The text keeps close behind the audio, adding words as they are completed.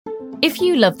If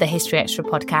you love the History Extra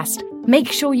podcast,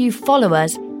 make sure you follow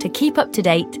us to keep up to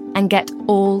date and get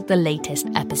all the latest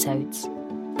episodes.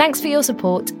 Thanks for your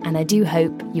support, and I do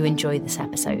hope you enjoy this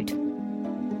episode.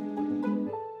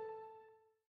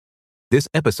 This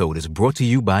episode is brought to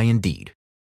you by Indeed.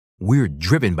 We're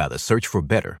driven by the search for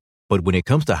better, but when it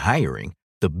comes to hiring,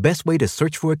 the best way to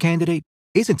search for a candidate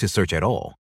isn't to search at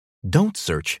all. Don't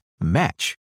search,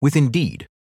 match with Indeed.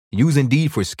 Use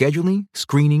Indeed for scheduling,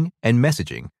 screening, and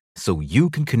messaging so you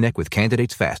can connect with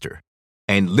candidates faster.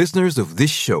 And listeners of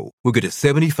this show will get a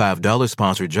 $75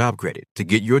 sponsored job credit to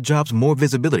get your jobs more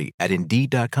visibility at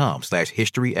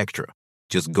Indeed.com/HistoryExtra.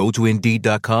 Just go to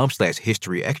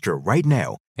Indeed.com/HistoryExtra right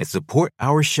now and support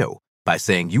our show by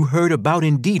saying you heard about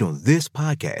Indeed on this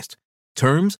podcast.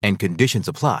 Terms and conditions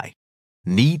apply.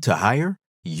 Need to hire?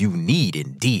 You need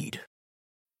Indeed.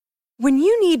 When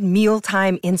you need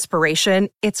mealtime inspiration,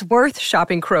 it's worth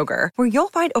shopping Kroger, where you'll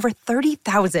find over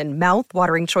 30,000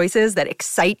 mouth-watering choices that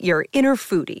excite your inner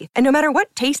foodie. And no matter what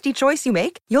tasty choice you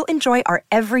make, you'll enjoy our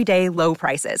everyday low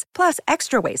prices, plus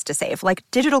extra ways to save, like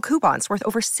digital coupons worth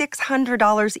over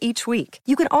 $600 each week.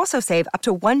 You can also save up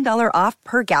to $1 off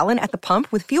per gallon at the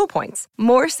pump with fuel points.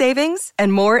 More savings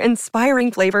and more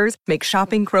inspiring flavors make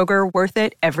shopping Kroger worth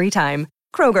it every time.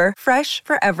 Kroger, fresh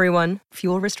for everyone.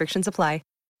 Fuel restrictions apply.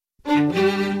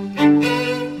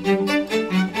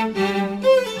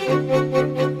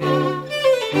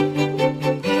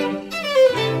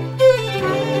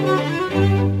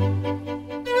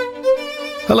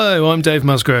 Hello, I'm Dave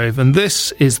Musgrove, and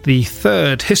this is the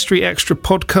third History Extra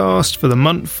podcast for the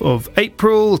month of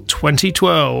April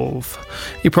 2012.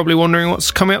 You're probably wondering what's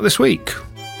coming up this week.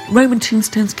 Roman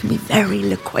tombstones can be very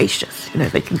loquacious.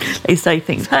 They say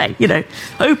things, hey,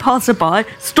 oh, passerby,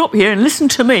 stop here and listen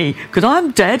to me, because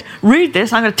I'm dead. Read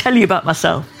this, I'm going to tell you about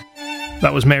myself.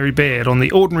 That was Mary Beard on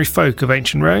the ordinary folk of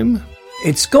ancient Rome.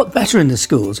 It's got better in the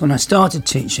schools. When I started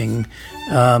teaching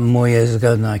more years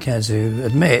ago than I care to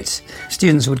admit,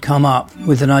 students would come up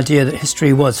with an idea that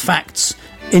history was facts,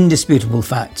 indisputable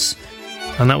facts.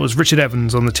 And that was Richard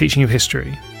Evans on the teaching of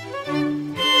history.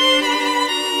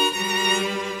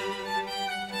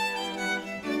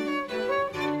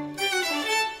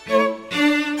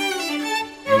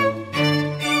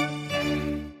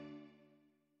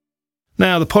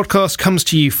 Now, the podcast comes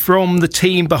to you from the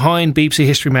team behind BBC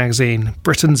History Magazine,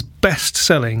 Britain's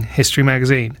best-selling history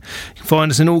magazine. You can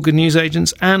find us in all good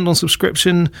newsagents and on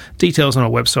subscription. Details on our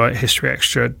website,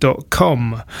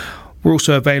 historyextra.com. We're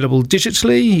also available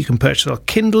digitally. You can purchase our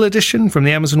Kindle edition from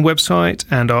the Amazon website,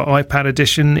 and our iPad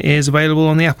edition is available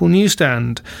on the Apple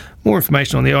newsstand. More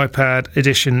information on the iPad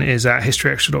edition is at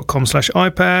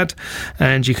historyextra.com/iPad,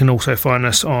 and you can also find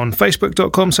us on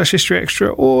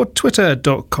facebook.com/historyextra or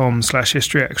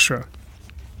twitter.com/historyextra.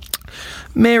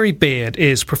 Mary Beard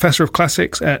is Professor of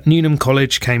Classics at Newnham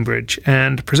College, Cambridge,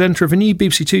 and presenter of a new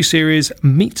BBC Two series,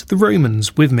 Meet the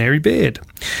Romans with Mary Beard.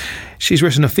 She's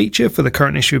written a feature for the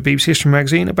current issue of BBC History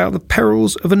Magazine about the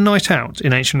perils of a night out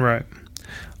in ancient Rome.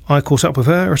 I caught up with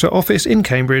her at her office in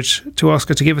Cambridge to ask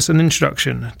her to give us an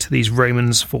introduction to these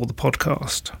Romans for the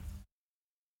podcast.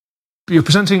 You're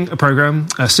presenting a programme,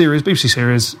 a series, BBC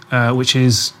series, which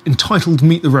is entitled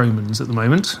Meet the Romans at the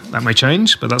moment. That may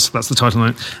change, but that's the title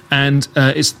of it. And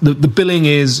it's the billing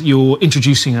is you're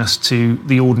introducing us to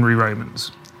the ordinary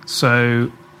Romans.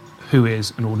 So who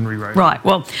is an ordinary Roman? Right,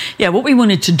 well, yeah, what we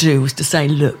wanted to do was to say,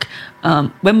 look,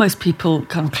 when most people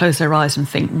kind of close their eyes and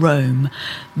think Rome,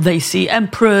 they see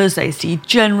emperors, they see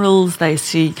generals, they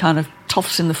see kind of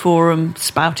toffs in the forum,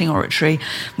 spouting oratory.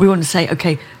 We want to say,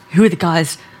 okay, who are the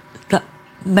guys that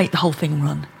make the whole thing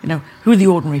run? Who are the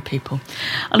ordinary people?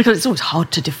 And because it's always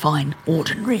hard to define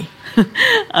ordinary.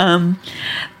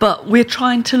 But we're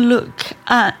trying to look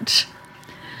at...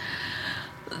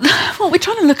 Well, we're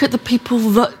trying to look at the people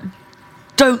that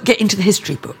don't get into the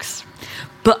history books,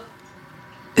 but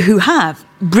who have,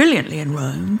 brilliantly in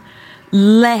Rome,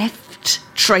 left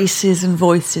traces and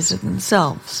voices of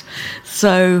themselves.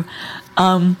 So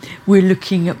we're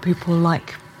looking at people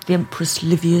like the Empress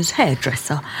Livia's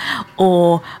hairdresser,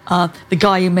 or the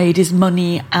guy who made his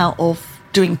money out of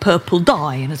doing purple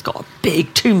dye and has got a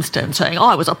big tombstone saying,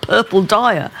 I was a purple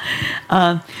dyer.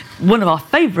 One of our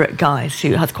favourite guys,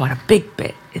 who has quite a big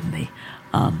bit in the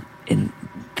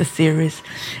series,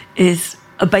 is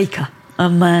a baker, a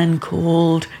man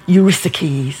called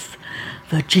Eurysakes,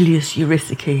 Virgilius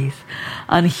Eurysakes,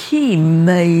 and he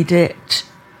made it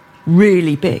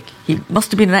really big. He must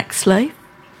have been an ex-slave,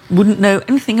 wouldn't know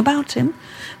anything about him,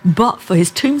 but for his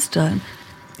tombstone,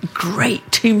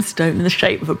 great tombstone in the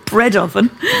shape of a bread oven,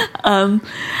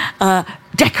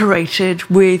 decorated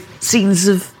with scenes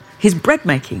of his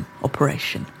bread-making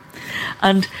operation.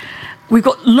 And we've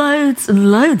got loads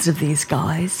and loads of these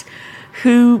guys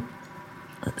who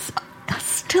are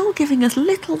still giving us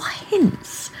little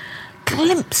hints,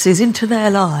 glimpses into their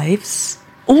lives,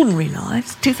 ordinary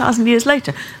lives, 2,000 years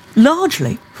later,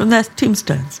 largely from their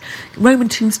tombstones. Roman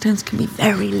tombstones can be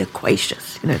very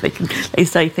loquacious. They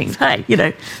say things,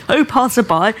 hey, oh,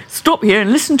 passerby, stop here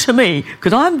and listen to me,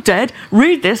 because I'm dead,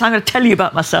 read this, I'm going to tell you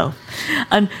about myself.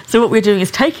 And so what we're doing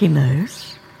is taking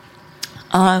those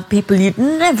people you'd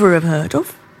never have heard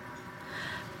of,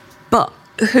 but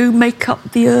who make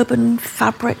up the urban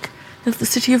fabric of the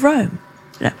city of Rome.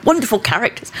 Wonderful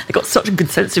characters. They've got such a good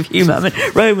sense of humour. I mean,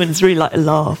 Romans really like to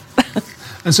laugh.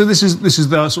 And so this is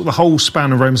the sort of the whole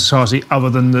span of Roman society, other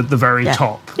than the very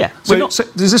top. Yeah. So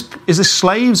is this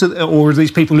slaves, or are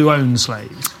these people who own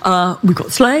slaves? We've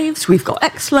got slaves. We've got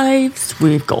ex-slaves.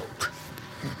 We've got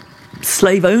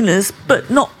slave owners,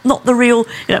 but not the real.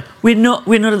 We're not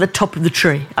at the top of the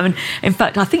tree. I mean, in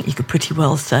fact, I think you could pretty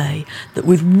well say that,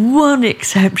 with one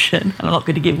exception, and I'm not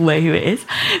going to give away who it is,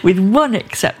 with one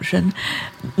exception,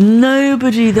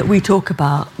 nobody that we talk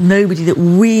about, nobody that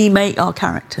we make our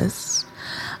characters,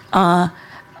 are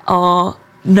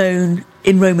known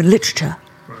in Roman literature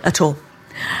at all.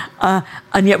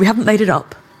 And yet we haven't made it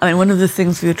up. I mean, one of the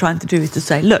things we were trying to do is to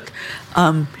say, look,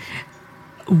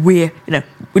 we're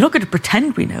not going to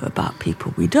pretend we know about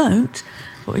people. We don't.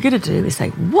 What we're going to do is say,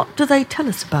 what do they tell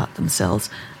us about themselves?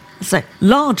 Say,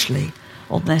 largely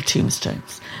on their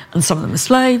tombstones. And some of them are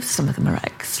slaves, some of them are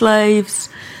ex-slaves,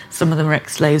 some of them are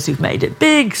ex-slaves who've made it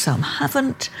big, some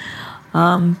haven't.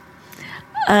 And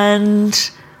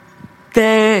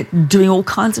they're doing all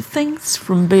kinds of things,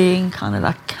 from being kind of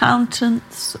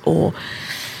accountants or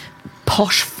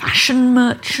posh fashion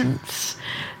merchants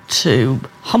to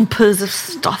humpers of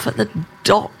stuff at the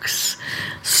docks,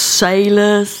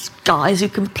 sailors, guys who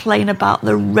complain about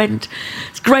the rent.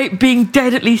 It's great being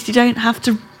dead, at least you don't have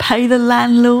to pay the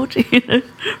landlord,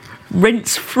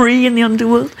 Rent's free in the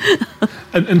underworld.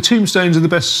 And tombstones are the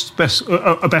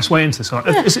best way into this art.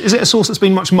 Yeah. Is it a source that's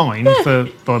been much mined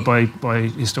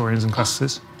by historians and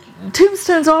classicists?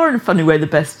 Tombstones are, in a funny way, the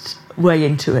best way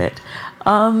into it,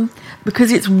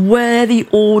 because it's where the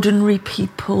ordinary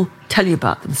people tell you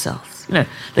about themselves.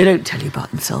 They don't tell you about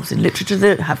themselves in literature.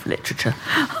 They don't have literature.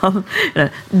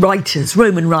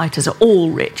 Roman writers are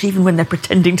all rich, even when they're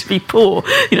pretending to be poor.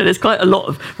 There's quite a lot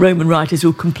of Roman writers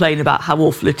who complain about how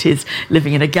awful it is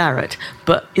living in a garret.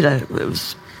 But, it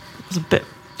was a bit...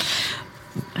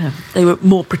 they were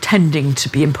more pretending to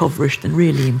be impoverished than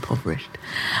really impoverished.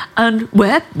 And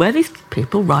where these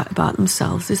people write about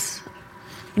themselves is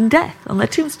in death, on their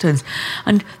tombstones.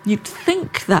 And you'd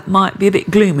think that might be a bit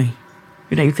gloomy.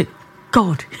 You think,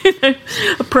 God,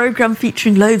 a programme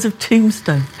featuring loads of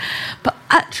tombstones. But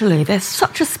actually, there's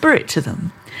such a spirit to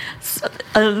them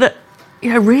that,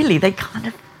 really, they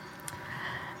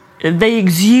they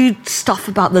exude stuff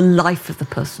about the life of the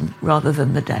person rather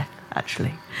than the death,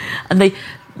 actually. And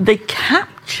they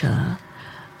capture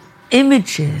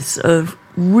images of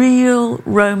real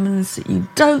Romans that you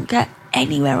don't get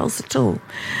anywhere else at all.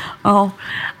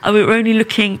 We were only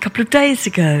looking a couple of days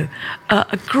ago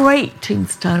at a great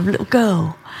tombstone of a little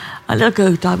girl. A little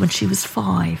girl who died when she was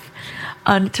 5.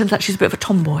 And it turns out she's a bit of a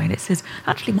tomboy. And it says,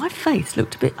 actually, my face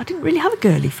looked a bit... I didn't really have a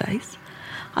girly face.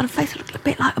 I had a face that looked a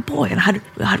bit like a boy. And I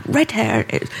had red hair.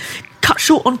 It was cut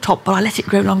short on top, but I let it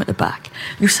grow long at the back.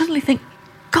 And you suddenly think,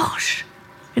 gosh,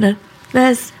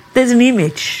 there's an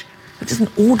image of just an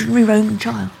ordinary Roman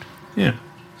child. Yeah.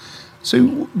 So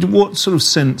what sort of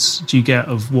sense do you get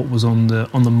of what was on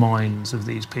the minds of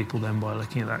these people then by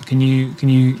looking at that? Can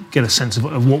you get a sense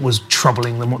of what was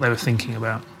troubling them, what they were thinking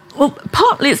about? Well,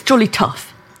 partly it's jolly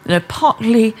tough.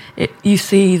 Partly you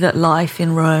see that life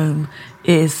in Rome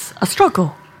is a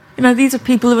struggle. These are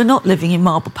people who are not living in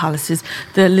marble palaces.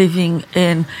 They're living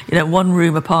in,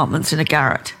 one-room apartments in a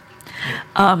garret.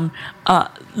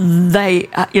 They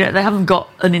haven't got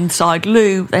an inside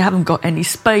loo. They haven't got any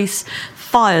space.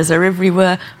 Fires are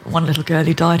everywhere. One little girl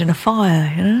who died in a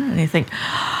fire, and you think,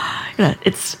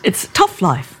 it's a tough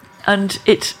life. And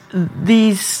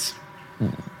these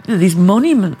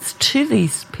monuments to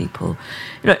these people,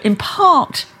 in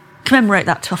part commemorate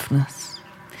that toughness,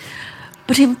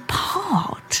 but in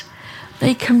part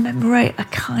they commemorate a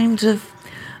kind of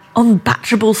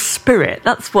unbatchable spirit.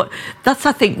 That's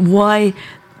I think why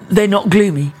they're not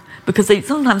gloomy, because they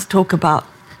sometimes talk about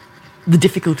the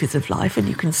difficulties of life, and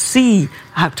you can see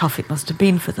how tough it must have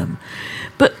been for them.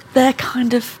 But they're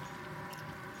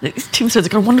these tombstones are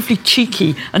kind of wonderfully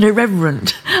cheeky and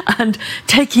irreverent and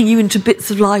taking you into bits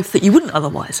of life that you wouldn't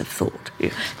otherwise have thought.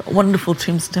 A wonderful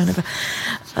tombstone of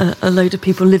a load of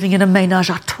people living in a ménage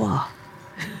à trois.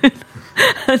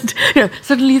 And,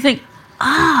 suddenly you think,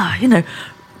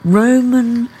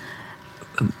 Roman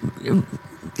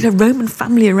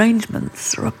family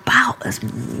arrangements are about as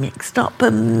mixed up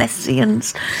and messy and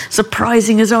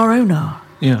surprising as our own are.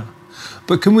 Yeah.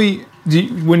 But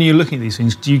when you're looking at these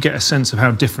things, do you get a sense of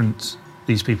how different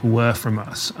these people were from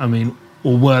us? I mean,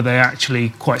 or were they actually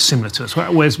quite similar to us?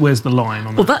 Where's the line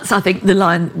on that? Well, that's, I think, the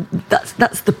line,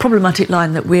 that's the problematic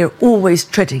line that we're always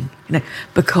treading,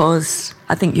 because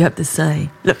I think you have to say,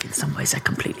 look, in some ways they're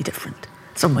completely different.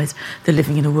 In some ways they're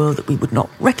living in a world that we would not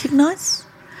recognise,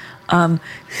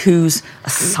 whose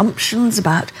assumptions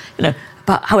about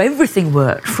how everything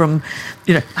worked, from,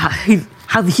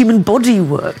 how the human body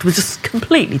worked, was just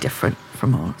completely different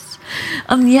from ours.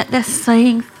 And yet they're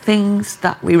saying things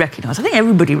that we recognise. I think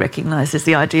everybody recognises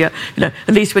the idea, at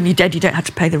least when you're dead, you don't have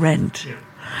to pay the rent. Yeah.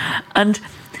 And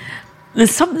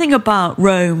there's something about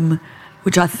Rome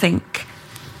which I think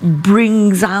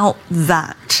brings out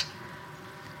that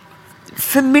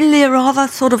familiar, rather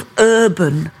sort of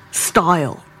urban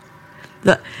style.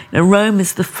 That Rome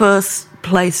is the first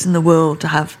place in the world to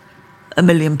have 1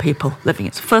 million people living.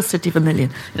 It's the first city of 1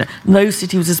 million. No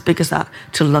city was as big as that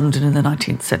till London in the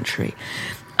 19th century.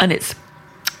 And it's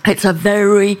a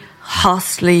very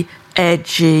hustly,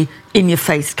 edgy,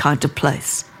 in-your-face kind of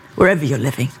place, wherever you're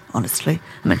living, honestly.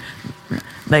 I mean,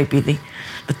 maybe the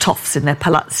toffs in their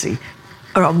palazzi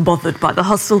are unbothered by the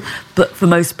hustle, but for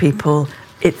most people,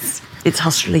 it's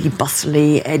hustly,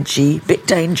 bustly, edgy, a bit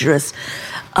dangerous.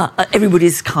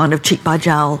 Everybody's kind of cheek by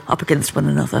jowl up against one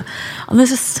another. And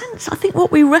there's a sense, I think,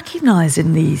 what we recognise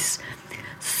in these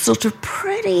sort of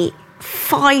pretty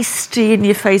feisty,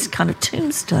 in-your-face kind of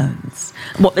tombstones,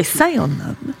 and what they say on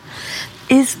them,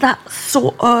 is that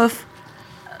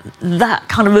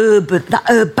kind of urban, that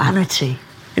urbanity.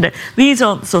 These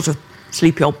aren't sort of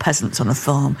sleepy old peasants on a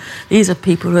farm. These are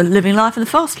people who are living life in the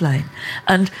fast lane.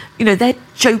 And, they're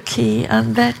jokey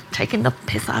and they're taking the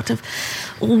piss out of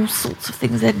all sorts of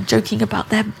things. They're joking about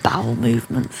their bowel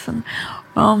movements. And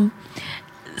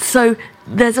so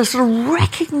there's a sort of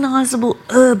recognisable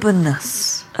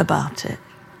urbanness about it.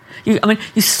 You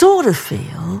sort of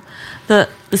feel that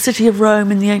the city of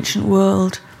Rome in the ancient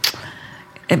world,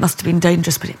 it must have been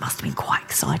dangerous, but it must have been quite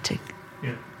exciting.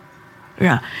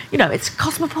 Yeah, it's a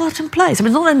cosmopolitan place. I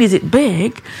mean, not only is it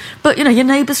big, but, your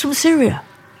neighbour's from Syria.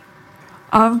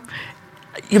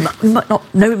 You might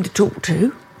not know him to talk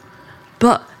to,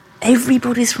 but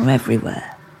everybody's from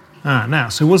everywhere. Now,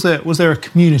 so was there a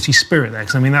community spirit there?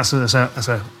 Because, I mean, that's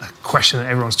a question that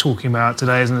everyone's talking about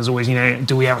today, isn't there? There's always,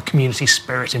 do we have a community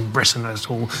spirit in Britain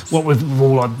at all? What with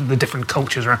all the different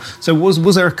cultures around? So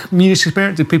was there a community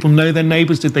spirit? Did people know their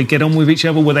neighbours? Did they get on with each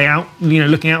other? Were they out,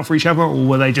 looking out for each other? Or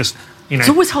were they just, It's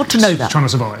always hard to know that. Trying to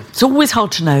survive? It's always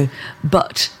hard to know,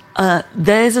 but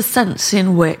there's a sense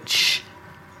in which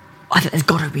I think there's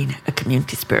got to be a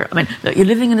community spirit. I mean, look, you're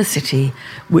living in a city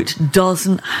which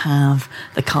doesn't have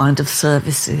the kind of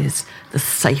services, the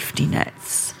safety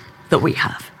nets that we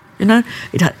have.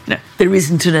 There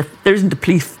isn't a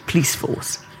police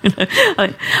force.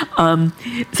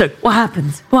 So what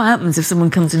happens? What happens if someone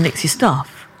comes and nicks your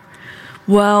stuff?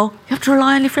 Well, you have to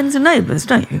rely on your friends and neighbours,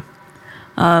 don't you?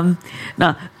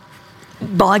 Now,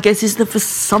 my guess is that for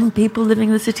some people living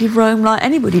in the city of Rome, like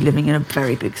anybody living in a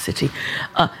very big city,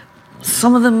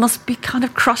 some of them must be kind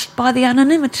of crushed by the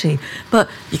anonymity. But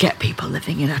you get people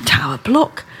living in a tower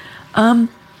block. My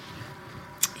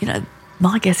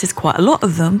guess is quite a lot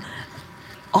of them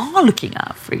are looking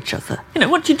out for each other.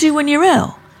 What do you do when you're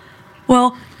ill?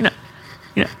 Well,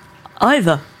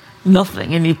 either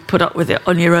nothing and you put up with it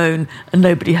on your own and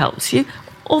nobody helps you,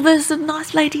 or there's a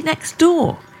nice lady next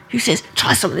door who says,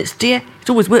 try some of this, dear. It's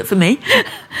always worked for me.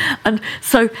 And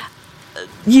so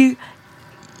you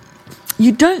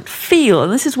don't feel,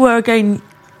 and this is where, again,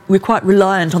 we're quite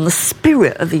reliant on the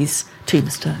spirit of these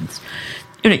tombstones.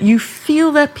 You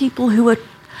feel they're people who are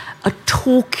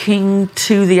talking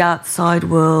to the outside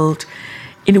world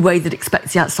in a way that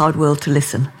expects the outside world to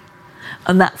listen.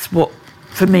 And that's what,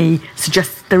 for me,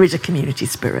 suggests there is a community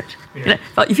spirit. Yeah.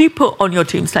 Like if you put on your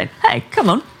tombstone, hey, come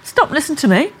on, stop, listen to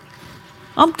me.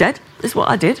 I'm dead. This is what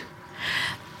I did.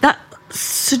 That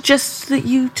suggests that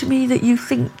you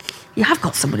think you have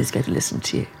got somebody who's going to listen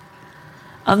to you.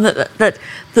 And that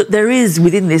there is,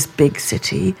 within this big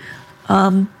city,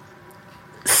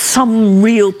 some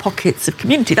real pockets of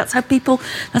community. That's how people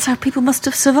must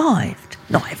have survived.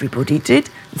 Not everybody did.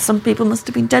 And some people must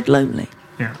have been dead lonely.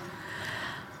 Yeah.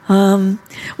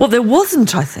 What there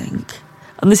wasn't, I think,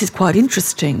 and this is quite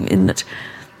interesting in that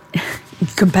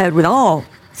compared with our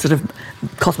sort of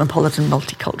cosmopolitan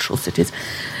multicultural cities,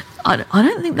 I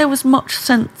don't think there was much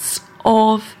sense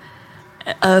of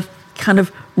kind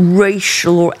of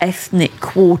racial or ethnic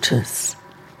quarters.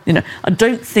 You know, I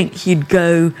don't think you'd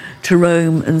go to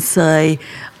Rome and say,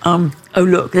 oh,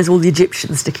 look, there's all the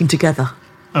Egyptians sticking together.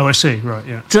 Oh, I see, right,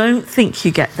 yeah. Don't think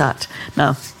you get that.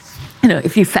 Now, you know,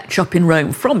 if you fetch up in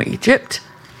Rome from Egypt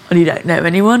and you don't know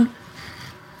anyone,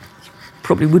 you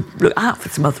probably would look out for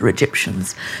some other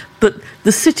Egyptians. But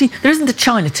the city, there isn't a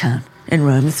Chinatown in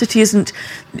Rome. The city isn't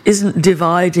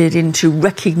divided into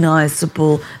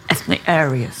recognisable ethnic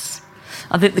areas.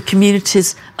 I think the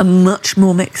communities are much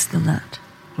more mixed than that.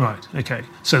 Right, okay.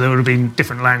 So there would have been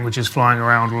different languages flying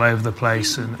around all over the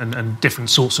place and different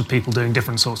sorts of people doing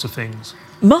different sorts of things.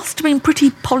 Must have been pretty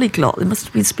polyglot. They must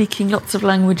have been speaking lots of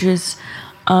languages.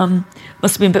 Must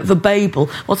have been a bit of a Babel.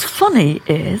 What's funny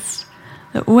is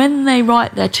that when they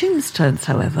write their tombstones,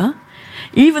 however,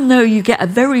 even though you get a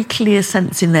very clear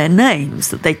sense in their names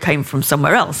that they came from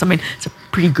somewhere else, I mean, it's a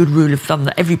pretty good rule of thumb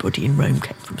that everybody in Rome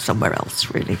came from somewhere else,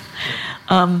 really.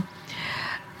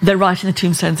 They're writing the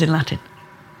tombstones in Latin.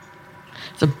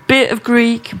 It's a bit of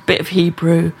Greek, a bit of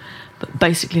Hebrew, but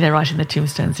basically they're writing their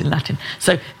tombstones in Latin.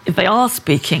 So if they are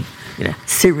speaking, you know,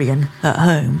 Syrian at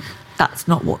home, that's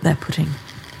not what they're putting.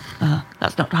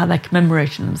 That's not how they're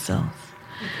commemorating themselves.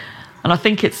 And I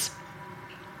think it's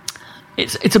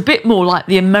a bit more like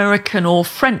the American or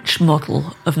French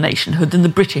model of nationhood than the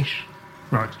British.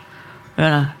 Right.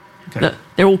 Okay. Okay.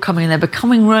 They're all coming, they're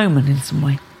becoming Roman in some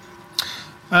way.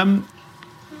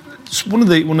 One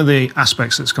of the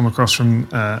aspects that's come across from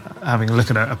having a look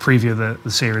at a preview of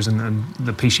the series and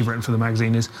the piece you've written for the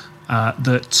magazine is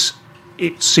that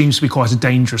it seems to be quite a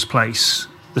dangerous place,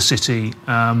 the city,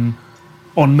 on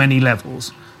many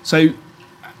levels. So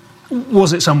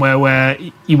was it somewhere where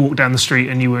you walked down the street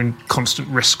and you were in constant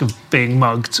risk of being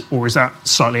mugged, or is that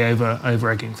slightly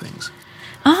over-egging things?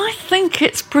 I think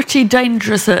it's pretty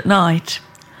dangerous at night.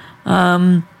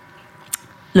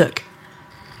 Look,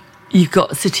 you've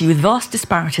got a city with vast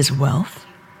disparities of wealth.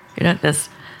 You know, there's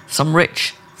some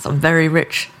rich, some very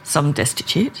rich, some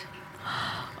destitute.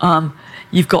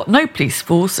 You've got no police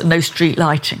force and no street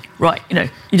lighting. Right, you know,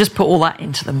 you just put all that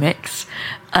into the mix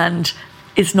and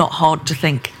it's not hard to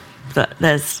think that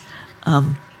there's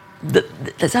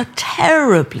a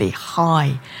terribly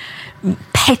high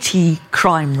petty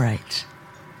crime rate.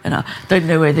 And I don't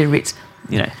know whether it's,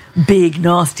 you know, big,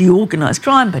 nasty, organised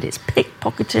crime, but it's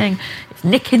pickpocketing, it's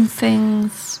nicking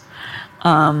things.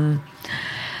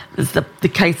 There's the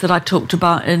case that I talked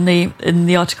about in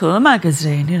the article in the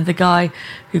magazine. You know, the guy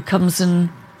who comes and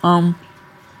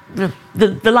the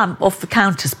lamp off the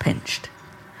counter's pinched,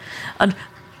 and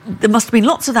there must have been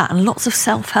lots of that and lots of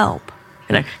self-help.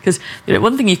 You know, because you know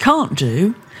one thing you can't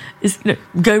do is, you know,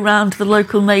 go round to the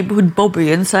local neighbourhood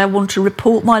bobby and say I want to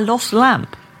report my lost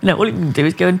lamp. You know, all you can do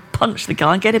is go and punch the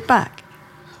guy and get it back.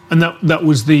 And that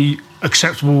was the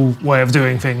acceptable way of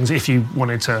doing things if you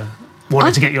wanted to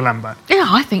get your lamp back. Yeah,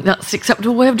 I think that's the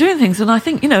acceptable way of doing things. And I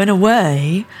think, you know, in a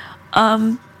way,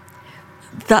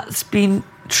 that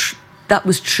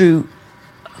was true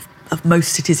of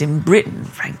most cities in Britain,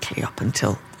 frankly, up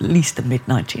until at least the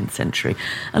mid-19th century.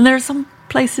 And there are some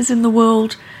places in the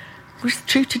world which is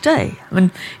true today. I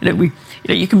mean,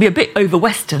 you can be a bit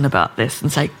over-Western about this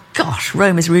and say, gosh,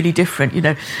 Rome is really different. You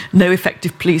know, no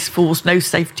effective police force, no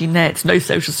safety nets, no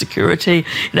social security.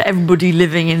 You know, everybody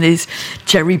living in these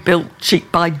jerry-built,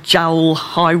 cheek-by-jowl,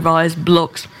 high-rise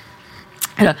blocks.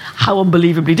 You know, how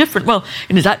unbelievably different. Well,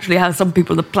 it is actually how some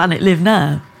people on the planet live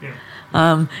now.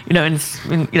 Yeah. You know, in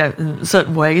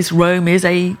certain ways, Rome is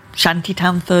a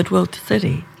shantytown third-world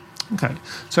city. Okay,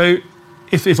 so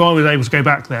if I was able to go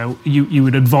back there, you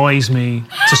would advise me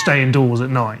to stay indoors at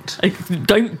night.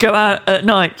 Don't go out at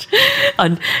night.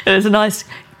 And there's a nice.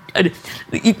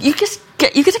 You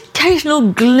get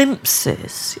occasional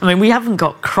glimpses. I mean, we haven't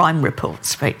got crime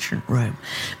reports of ancient Rome,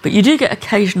 but you do get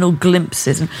occasional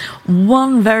glimpses. And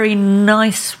one very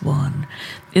nice one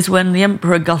is when the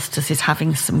Emperor Augustus is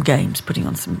having some games, putting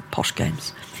on some posh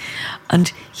games.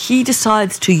 And he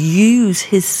decides to use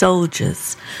his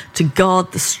soldiers to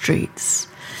guard the streets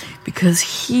because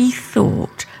he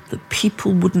thought that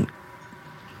people wouldn't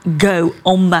go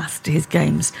en masse to his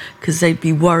games because they'd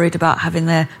be worried about having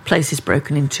their places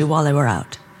broken into while they were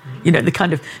out. You know,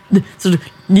 the sort of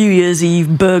New Year's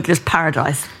Eve burglar's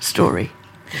paradise story.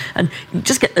 And you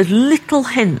just get those little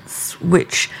hints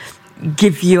which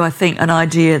give you, I think, an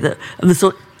idea of the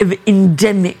sort of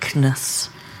endemicness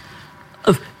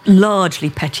of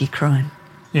largely petty crime.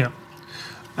 Yeah.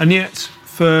 And yet,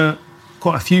 for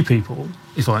quite a few people,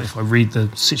 if I read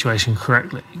the situation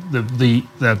correctly,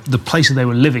 the places they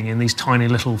were living in, these tiny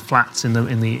little flats in the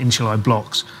insulae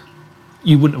blocks,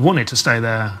 you wouldn't have wanted to stay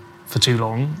there for too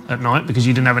long at night because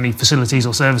you didn't have any facilities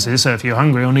or services. So if you're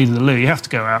hungry or needed a loo, you have to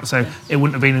go out. So it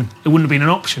wouldn't have been an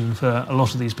option for a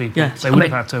lot of these people. Yes. They would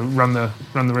have had to run the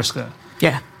risk there.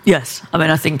 Yeah. Yes. I mean,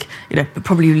 I think but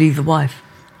probably you leave the wife.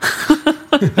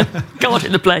 God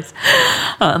in the place.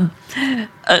 And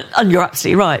you're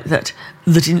absolutely right that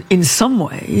in some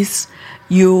ways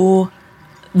the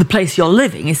place you're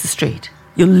living is the street.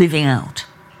 You're living out.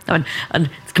 I mean, and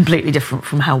it's completely different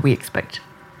from how we expect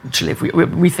to live.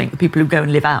 We think the people who go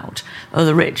and live out are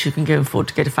the rich who can go and afford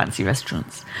to go to fancy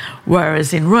restaurants.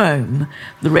 Whereas in Rome,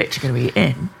 the rich are going to be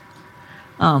in.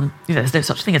 There's no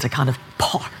such thing as a kind of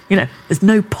posh, there's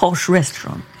no posh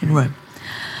restaurant in Rome.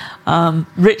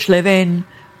 Rich live in,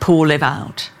 poor live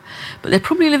out. But they're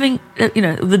probably living,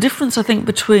 the difference, I think,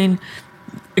 between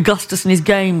Augustus and his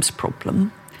games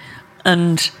problem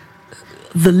and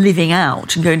the living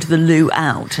out and going to the loo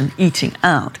out and eating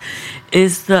out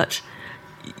is that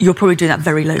you're probably doing that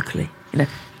very locally.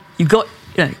 You've got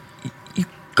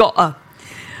a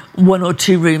 1 or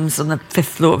 2 rooms on the 5th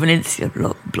floor of an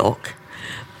insular block,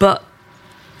 but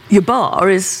your bar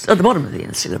is at the bottom of the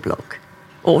insular block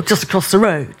or just across the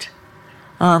road.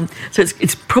 So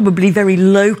it's probably very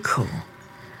local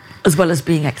as well as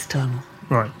being external.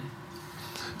 Right.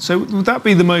 So would that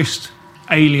be the most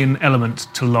alien element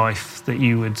to life that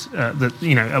you would,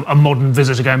 a modern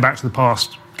visitor going back to the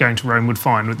past, going to Rome would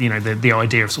find with, the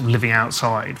idea of sort of living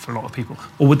outside for a lot of people?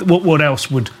 Or what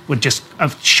else would just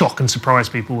shock and surprise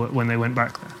people when they went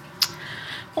back there?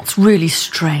 What's really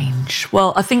strange?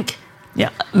 Well, I think,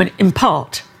 in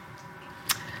part,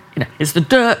 it's the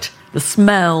dirt, the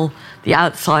smell, the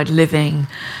outside living,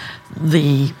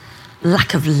 the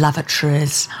lack of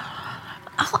lavatories.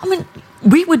 I mean,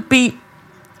 we would be,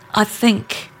 I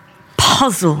think,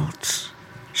 puzzled,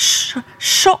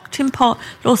 shocked in part,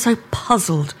 but also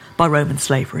puzzled by Roman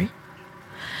slavery.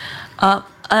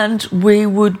 And we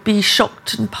would be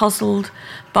shocked and puzzled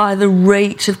by the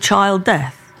rate of child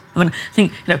death. I mean, I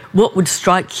think, what would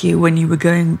strike you when you were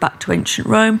going back to ancient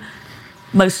Rome?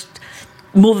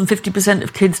 More than 50%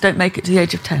 of kids don't make it to the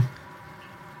age of 10.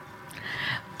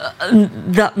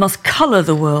 That must colour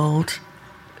the world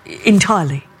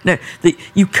entirely. That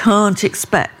you can't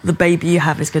expect the baby you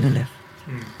have is going to live.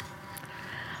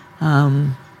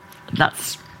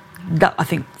 That I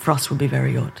think for us would be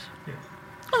very odd.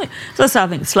 Yeah. I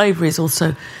think slavery is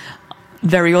also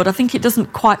very odd. I think it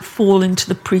doesn't quite fall into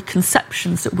the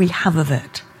preconceptions that we have of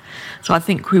it. So I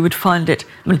think we would find it.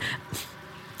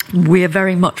 We are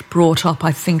very much brought up,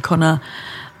 I think, on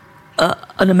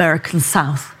an American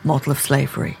South model of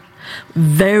slavery.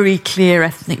 Very clear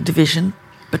ethnic division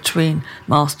between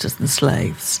masters and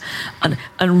slaves, and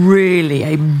really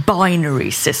a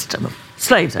binary system of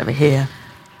slaves over here,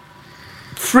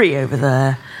 free over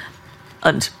there,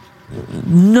 and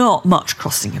not much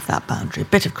crossing of that boundary, a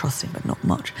bit of crossing, but not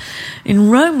much. In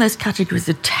Rome, those categories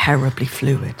are terribly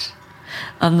fluid,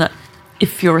 and that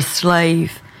if you're a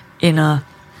slave in a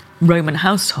Roman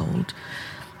household,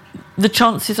 the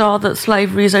chances are that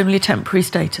slavery is only a temporary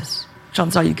status.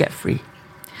 Chances are you get free.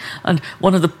 And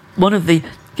one of the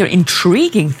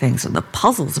intriguing things and the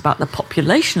puzzles about the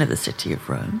population of the city of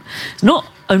Rome is not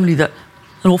only that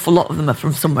an awful lot of them are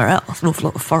from somewhere else, an awful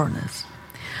lot of foreigners,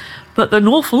 but an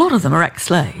awful lot of them are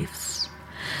ex-slaves.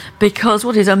 Because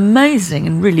what is amazing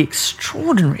and really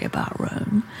extraordinary about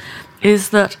Rome is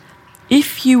that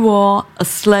if you are a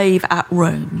slave at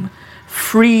Rome,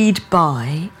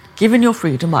 given your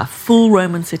freedom by a full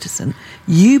Roman citizen,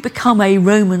 you become a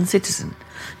Roman citizen.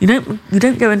 You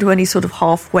don't go into any sort of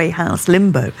halfway house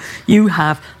limbo. You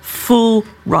have full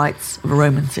rights of a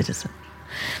Roman citizen.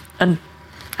 And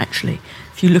actually,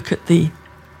 if you look at the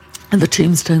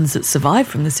tombstones that survive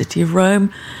from the city of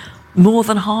Rome, more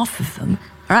than half of them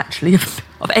are actually of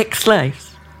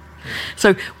ex-slaves.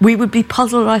 So we would be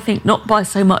puzzled, I think, not by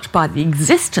so much by the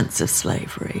existence of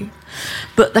slavery,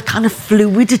 but the kind of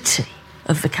fluidity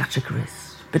of the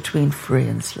categories between free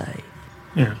and slave.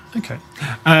 Yeah, okay.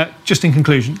 Just in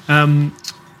conclusion,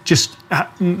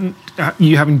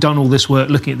 you having done all this work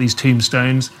looking at these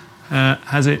tombstones,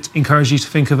 has it encouraged you to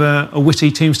think of a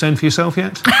witty tombstone for yourself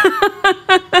yet?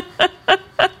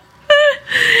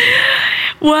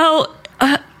 Well,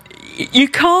 you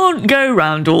can't go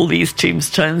round all these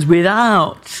tombstones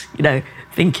without,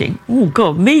 thinking, oh,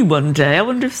 God, me one day. I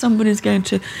wonder if somebody's going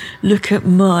to look at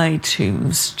my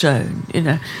tombstone,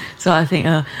 So I think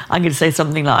I'm going to say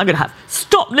something like,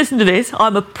 stop, listen to this.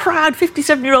 I'm a proud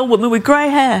 57-year-old woman with grey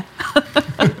hair.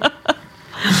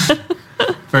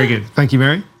 Very good. Thank you,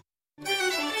 Mary.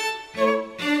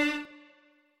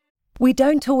 We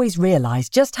don't always realise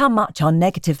just how much our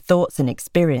negative thoughts and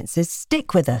experiences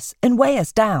stick with us and weigh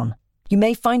us down. you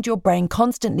may find your brain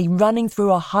constantly running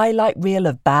through a highlight reel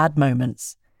of bad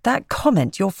moments. That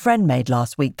comment your friend made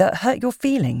last week that hurt your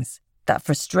feelings. That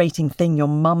frustrating thing your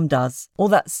mum does. Or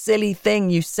that silly thing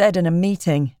you said in a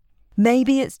meeting.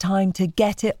 Maybe it's time to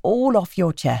get it all off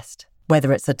your chest.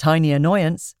 Whether it's a tiny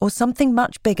annoyance or something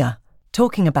much bigger,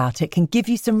 talking about it can give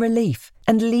you some relief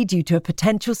and lead you to a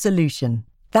potential solution.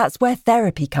 That's where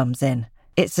therapy comes in.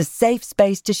 It's a safe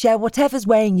space to share whatever's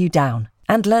weighing you down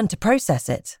and learn to process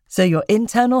it, so your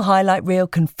internal highlight reel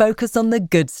can focus on the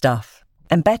good stuff.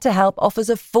 And BetterHelp offers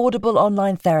affordable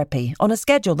online therapy on a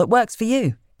schedule that works for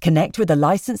you. Connect with a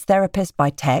licensed therapist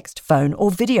by text, phone,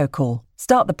 or video call.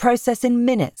 Start the process in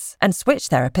minutes and switch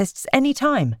therapists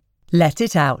anytime. Let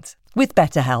it out with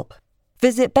BetterHelp.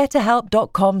 Visit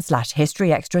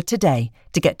betterhelp.com/historyextra today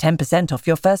to get 10% off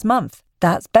your first month.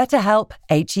 That's BetterHelp,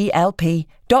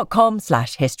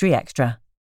 HELP.com/historyextra.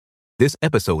 This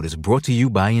episode is brought to you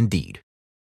by Indeed.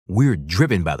 We're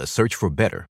driven by the search for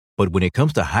better, but when it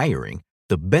comes to hiring,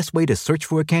 the best way to search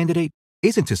for a candidate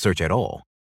isn't to search at all.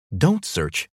 Don't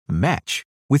search, match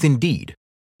with Indeed.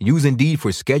 Use Indeed for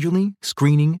scheduling,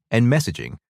 screening, and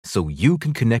messaging so you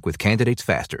can connect with candidates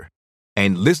faster.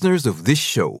 And listeners of this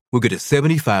show will get a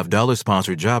 $75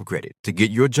 sponsored job credit to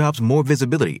get your jobs more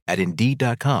visibility at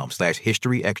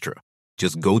Indeed.com/historyextra.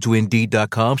 Just go to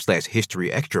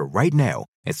Indeed.com/historyextra right now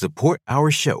and support our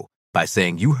show by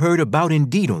saying you heard about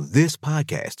Indeed on this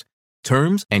podcast.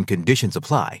 Terms and conditions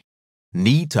apply.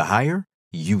 Need to hire?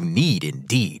 You need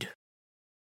Indeed.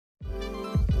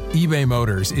 eBay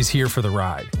Motors is here for the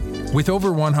ride. With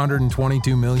over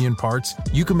 122 million parts,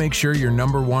 you can make sure your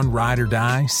number one ride or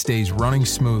die stays running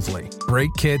smoothly.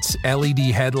 Brake kits, LED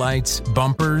headlights,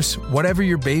 bumpers, whatever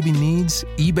your baby needs,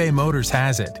 eBay Motors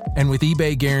has it. And with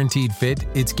eBay Guaranteed Fit,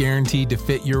 it's guaranteed to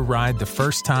fit your ride the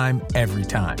first time, every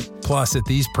time. Plus, at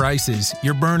these prices,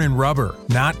 you're burning rubber,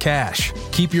 not cash.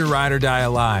 Keep your ride or die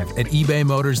alive at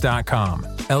ebaymotors.com.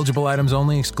 Eligible items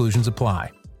only. Exclusions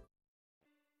apply.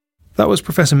 That was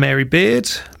Professor Mary Beard.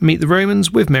 Meet the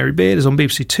Romans with Mary Beard is on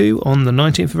BBC Two on the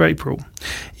 19th of April.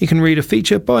 You can read a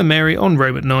feature by Mary on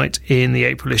Rome at Night in the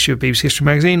April issue of BBC History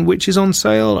magazine, which is on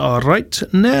sale right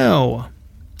now.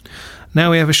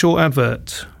 Now we have a short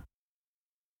advert.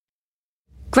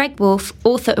 Greg Wolfe,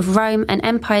 author of Rome, An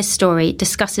Empire's Story,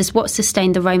 discusses what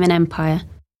sustained the Roman Empire.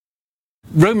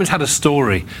 Romans had a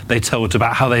story they told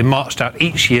about how they marched out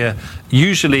each year,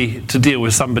 usually to deal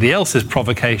with somebody else's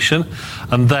provocation,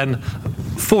 and then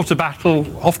fought a battle,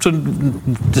 often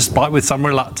despite with some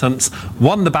reluctance,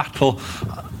 won the battle,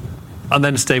 and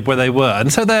then stayed where they were.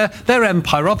 And so their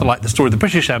empire, rather like the story of the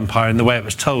British Empire in the way it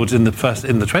was told in the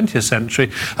 20th century,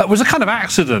 was a kind of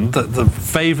accident that the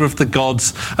favour of the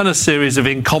gods and a series of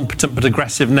incompetent but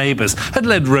aggressive neighbours had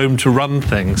led Rome to run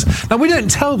things. Now, we don't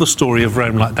tell the story of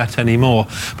Rome like that anymore,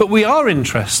 but we are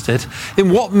interested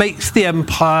in what makes the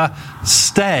empire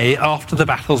stay after the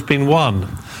battle's been won.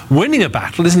 Winning a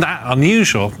battle isn't that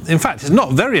unusual. In fact, it's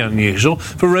not very unusual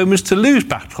for Romans to lose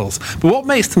battles. But what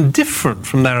makes them different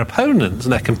from their opponents,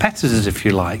 their competitors, if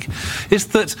you like, is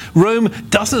that Rome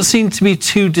doesn't seem to be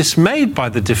too dismayed by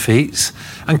the defeats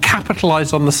and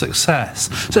capitalise on the success.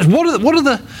 So what are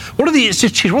the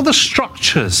institutions, what are the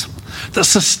structures that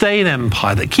sustain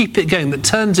empire, that keep it going, that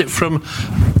turns it from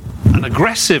an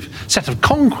aggressive set of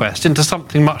conquest into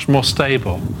something much more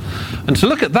stable? And to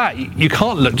look at that, you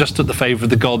can't look just at the favour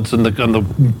of the gods and the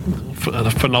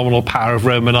phenomenal power of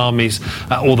Roman armies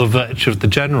or the virtue of the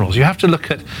generals. You have to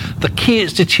look at the key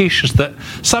institutions that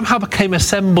somehow became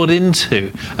assembled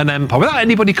into an empire without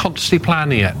anybody consciously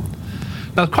planning it.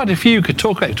 Now, quite a few you could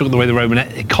talk about. You could talk about the way the Roman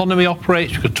economy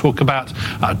operates. You could talk about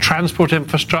transport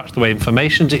infrastructure, the way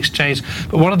information's exchanged.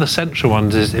 But one of the central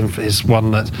ones is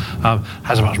one that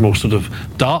has a much more sort of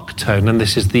dark tone, and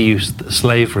this is the use that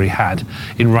slavery had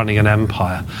in running an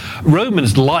empire.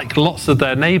 Romans, like lots of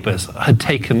their neighbours, had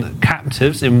taken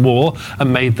captives in war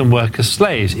and made them work as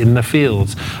slaves in the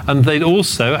fields. And they'd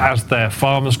also, as their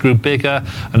farmers grew bigger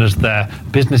and as their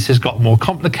businesses got more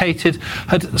complicated,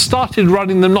 had started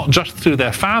running them not just through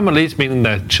their families, meaning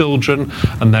their children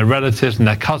and their relatives and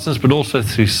their cousins, but also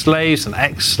through slaves and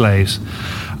ex-slaves.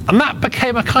 And that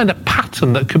became a kind of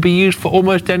pattern that could be used for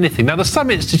almost anything. Now, there's some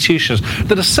institutions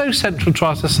that are so central to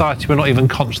our society we're not even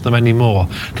conscious of them anymore.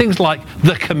 Things like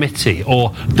the committee or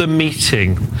the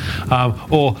meeting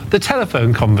or the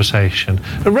telephone conversation.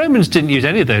 The Romans didn't use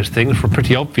any of those things for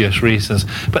pretty obvious reasons,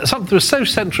 but something was so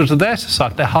central to their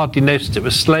society they hardly noticed it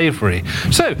was slavery.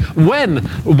 So when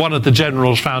one of the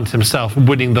generals found himself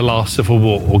winning the last civil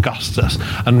war, Augustus,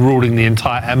 and ruling the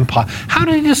entire empire, how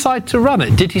did he decide to run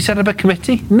it? Did he set up a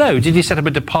committee? No. Did he set up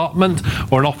a department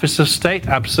or an office of state?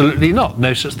 Absolutely not.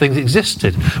 No such things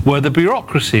existed. Were there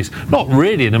bureaucracies? Not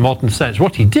really in a modern sense.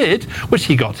 What he did was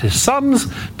he got his sons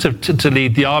to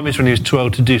lead the armies when he was too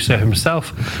old to do so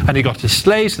himself, and he got his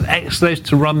slaves and ex-slaves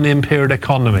to run the imperial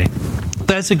economy.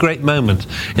 There's a great moment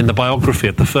in the biography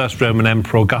of the first Roman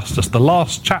Emperor Augustus, the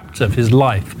last chapter of his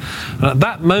life. And at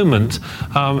that moment,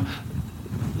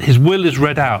 his will is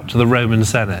read out to the Roman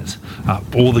Senate,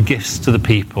 all the gifts to the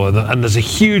people, and there's a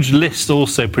huge list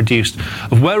also produced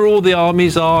of where all the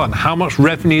armies are and how much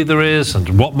revenue there is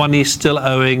and what money is still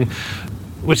owing,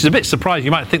 which is a bit surprising.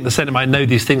 You might think the Senate might know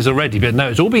these things already, but no,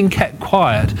 it's all been kept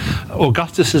quiet.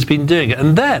 Augustus has been doing it.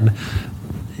 And then,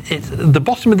 at the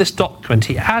bottom of this document,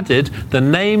 he added the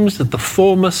names of the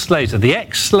former slaves, of the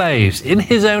ex-slaves in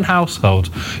his own household,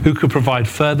 who could provide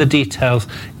further details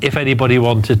if anybody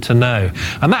wanted to know.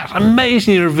 And that's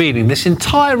amazingly revealing. This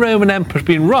entire Roman Empire has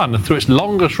been run through its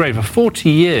longest reign for 40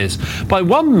 years by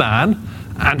one man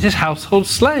and his household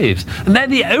slaves. And they're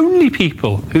the only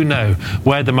people who know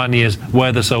where the money is,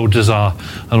 where the soldiers are,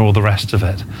 and all the rest of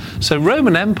it. So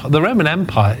the Roman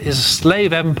Empire is a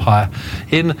slave empire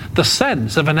in the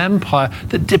sense of an empire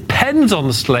that depends on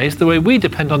the slaves the way we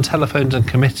depend on telephones and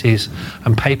committees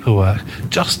and paperwork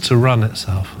just to run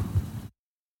itself.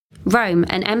 Rome,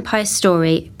 An Empire's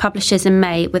Story publishes in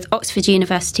May with Oxford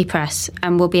University Press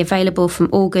and will be available from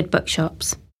all good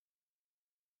bookshops.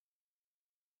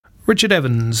 Richard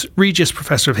Evans, Regius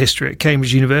Professor of History at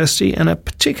Cambridge University and a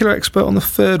particular expert on the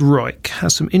Third Reich,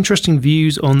 has some interesting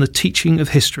views on the teaching of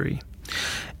history.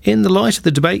 In the light of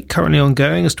the debate currently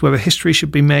ongoing as to whether history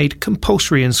should be made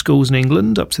compulsory in schools in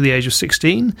England up to the age of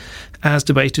 16, as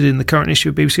debated in the current issue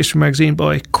of BBC History magazine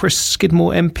by Chris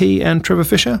Skidmore MP and Trevor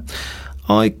Fisher,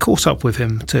 I caught up with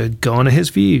him to garner his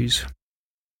views.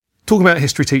 Talking about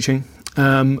history teaching,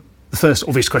 the first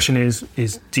obvious question is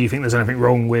do you think there's anything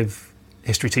wrong with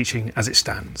history teaching as it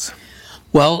stands?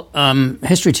 Well,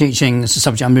 history teaching is a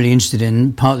subject I'm really interested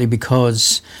in, partly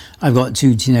because I've got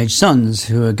two teenage sons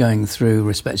who are going through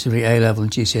respectively A-level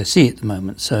and GCSE at the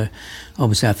moment, so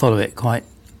obviously I follow it quite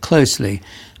closely.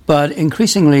 But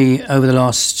increasingly over the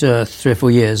last 3 or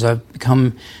 4 years, I've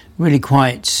become really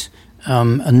quite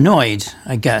annoyed,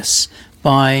 I guess,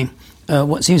 by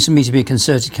what seems to me to be a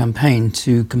concerted campaign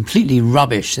to completely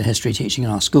rubbish the history teaching in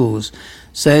our schools,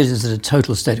 say it is at a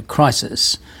total state of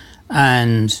crisis,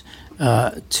 and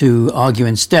to argue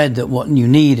instead that what you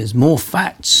need is more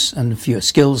facts and fewer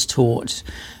skills taught,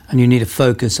 and you need a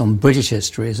focus on British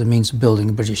history as a means of building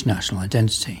a British national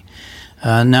identity.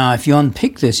 Now, if you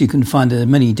unpick this, you can find there are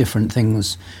many different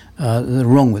things that are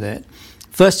wrong with it.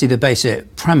 Firstly, the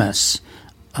basic premise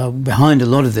behind a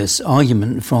lot of this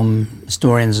argument from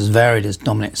historians as varied as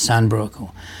Dominic Sandbrook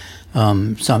or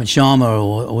Simon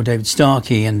Sharma or David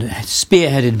Starkey, and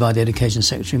spearheaded by the Education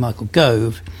Secretary Michael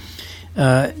Gove,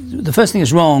 the first thing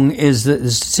that's wrong is that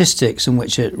the statistics on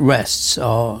which it rests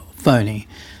are phony.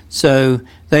 So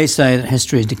they say that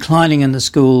history is declining in the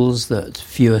schools, that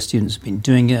fewer students have been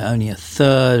doing it, only a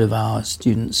third of our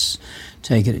students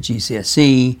take it at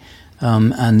GCSE,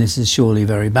 and this is surely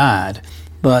very bad.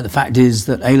 But the fact is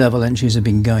that A-level entries have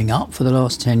been going up for the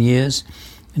last 10 years.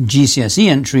 And GCSE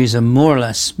entries are more or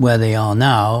less where they are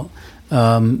now,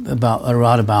 around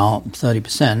about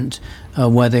 30%,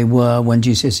 where they were when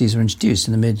GCSEs were introduced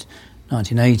in the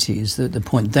mid-1980s. The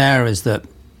point there is that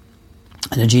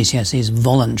the GCSE is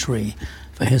voluntary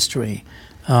for history,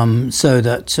 so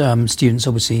that students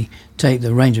obviously take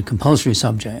the range of compulsory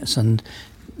subjects, and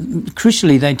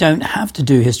crucially they don't have to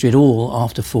do history at all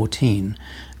after 14.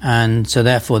 And so,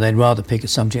 therefore, they'd rather pick a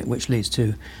subject which leads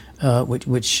to, will lead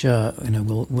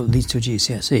to a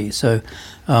GCSE. So,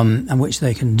 and which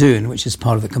they can do, and which is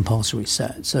part of the compulsory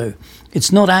set. So,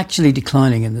 it's not actually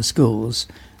declining in the schools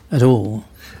at all.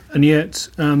 And yet,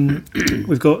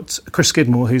 we've got Chris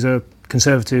Skidmore, who's a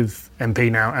Conservative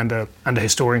MP now and a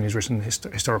historian who's written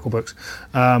historical books,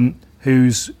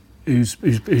 who's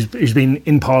been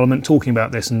in Parliament talking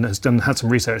about this and has had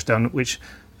some research done, which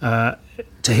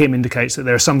to him indicates that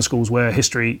there are some schools where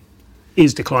history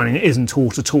is declining, it isn't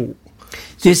taught at all.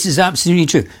 This is absolutely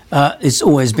true. It's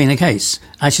always been the case.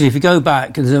 Actually, if you go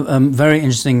back, there's a very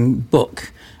interesting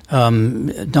book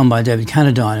done by David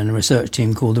Cannadine and a research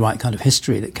team called The Right Kind of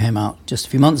History that came out just a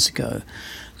few months ago,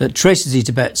 that traces these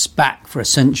debates back for a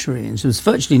century. And so there's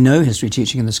virtually no history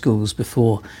teaching in the schools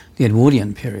before the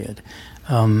Edwardian period.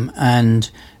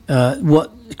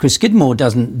 What Chris Skidmore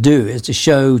doesn't do is to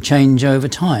show change over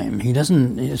time. He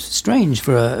doesn't. It's strange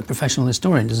for a professional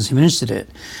historian, doesn't seem interested in it.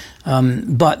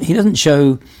 But he doesn't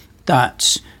show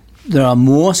that there are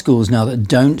more schools now that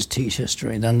don't teach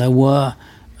history than there were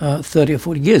 30 or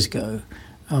 40 years ago.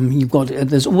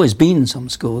 There's always been some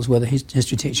schools where the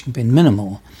history teaching has been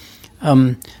minimal.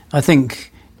 I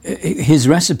think his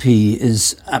recipe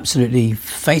is absolutely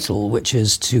fatal, which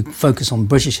is to focus on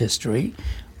British history,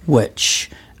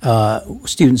 which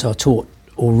students are taught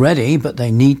already, but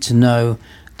they need to know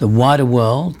the wider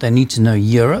world. They need to know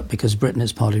Europe, because Britain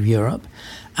is part of Europe.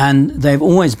 And they've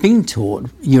always been taught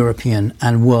European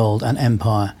and world and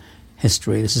empire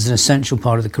history. This is an essential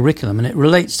part of the curriculum, and it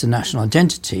relates to national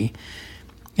identity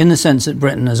in the sense that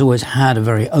Britain has always had a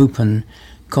very open,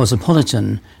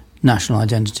 cosmopolitan national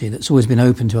identity that's always been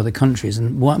open to other countries.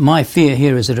 And my fear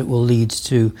here is that it will lead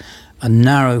to a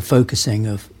narrow focusing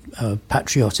of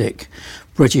patriotic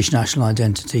British national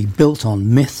identity built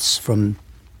on myths from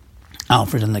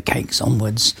Alfred and the Cakes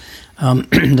onwards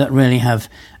that really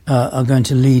are going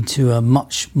to lead to a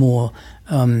much more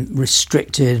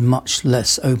restricted, much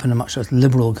less open and much less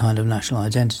liberal kind of national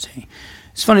identity.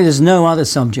 It's funny, there's no other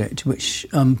subject which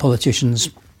politicians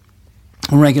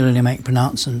regularly make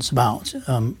pronouncements about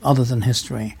other than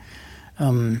history.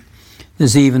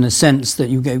 There's even a sense that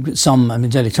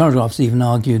Daily Telegraph's even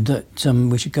argued that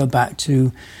we should go back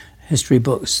to history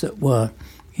books that were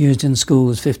used in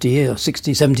schools 50 years,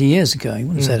 60, 70 years ago. You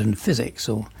wouldn't have said in physics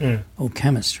or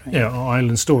chemistry. Yeah, our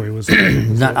Island Story was...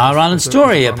 Our Island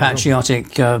Story, a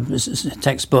patriotic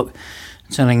textbook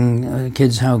telling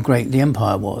kids how great the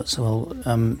empire was. Well,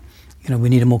 we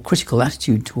need a more critical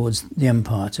attitude towards the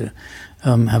empire to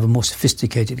have a more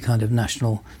sophisticated kind of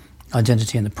national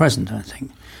identity in the present, I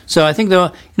think. So I think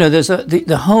there's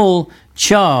the whole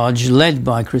charge led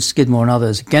by Chris Skidmore and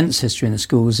others against history in the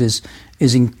schools is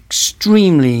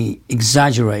extremely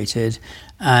exaggerated,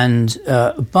 and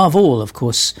above all, of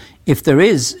course, if there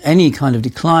is any kind of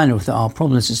decline or if there are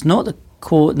problems, it's not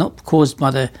caused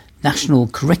by the national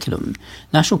curriculum.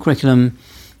 National curriculum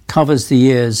covers the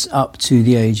years up to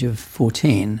the age of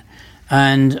 14,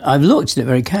 and I've looked at it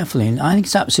very carefully, and I think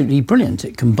it's absolutely brilliant.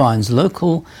 It combines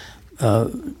local,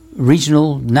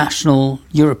 regional, national,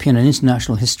 European and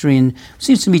international history, and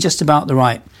seems to be just about the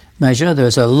right measure.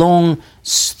 There's a long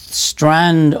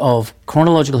strand of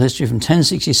chronological history from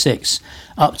 1066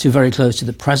 up to very close to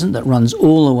the present that runs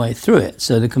all the way through it.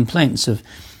 So the complaints of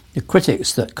the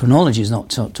critics that chronology is not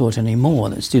taught anymore,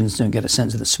 that students don't get a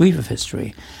sense of the sweep of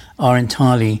history, are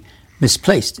entirely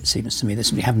misplaced, it seems to me. They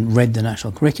simply haven't read the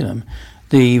national curriculum.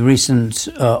 The recent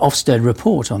Ofsted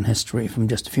report on history from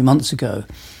just a few months ago,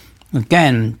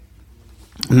 again,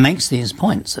 makes these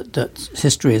points that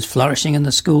history is flourishing in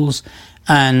the schools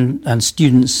and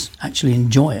students actually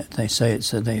enjoy it. They say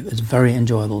it's a very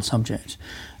enjoyable subject.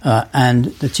 And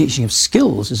the teaching of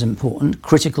skills is important,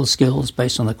 critical skills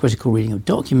based on the critical reading of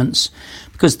documents,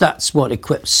 because that's what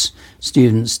equips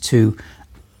students to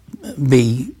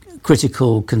be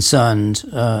critical, concerned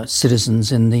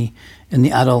citizens in the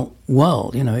adult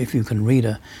world. If you can read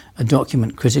a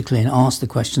document critically and ask the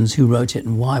questions, who wrote it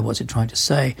and why, what's it trying to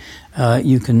say,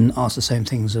 you can ask the same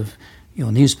things of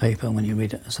your newspaper when you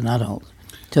read it as an adult.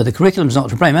 So the curriculum's not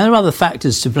to blame. And there are other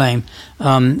factors to blame.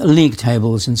 League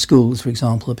tables in schools, for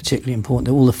example, are particularly important.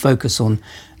 All the focus on,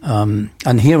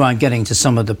 and here I'm getting to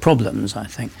some of the problems, I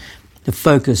think, the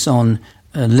focus on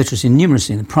literacy and numeracy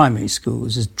in the primary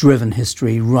schools has driven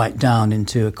history right down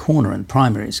into a corner in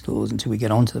primary schools until we get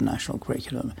onto the national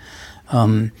curriculum.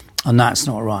 And that's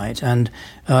not right. And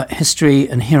history,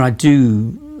 and here I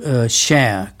do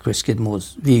share Chris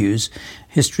Skidmore's views,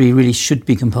 history really should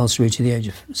be compulsory to the age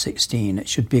of 16. It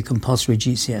should be a compulsory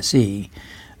GCSE.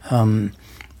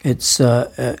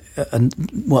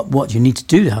 What you need to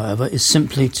do, however, is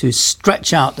simply to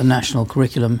stretch out the national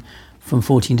curriculum from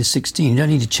 14 to 16. You don't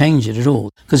need to change it at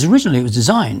all, because originally it was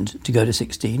designed to go to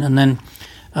 16, and then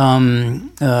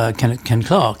Ken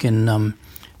Clarke in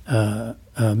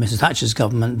Mrs. Thatcher's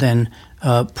government then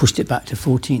pushed it back to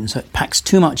 14. So it packs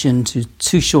too much into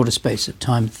too short a space of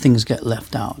time. Things get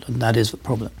left out, and that is the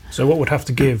problem. So what would have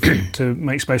to give to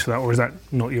make space for that, or is that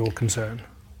not your concern?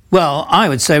 Well, I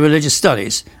would say religious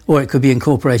studies, or it could be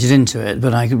incorporated into it,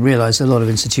 but I could realise a lot of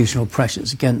institutional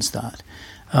pressures against that.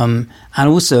 And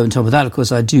also, on top of that, of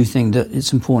course, I do think that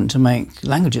it's important to make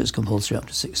languages compulsory up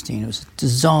to 16. It was a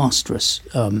disastrous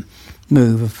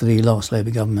move for the last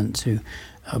Labour government to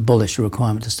abolish the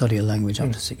requirement to study a language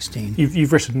up to 16.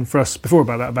 You've written for us before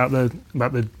about that,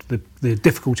 about the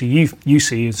difficulty you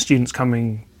see in students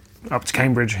coming up to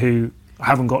Cambridge who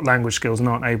haven't got language skills and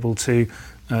aren't able to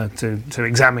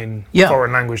examine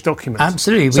foreign language documents.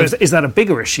 Absolutely. So is that a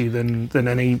bigger issue than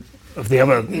any of the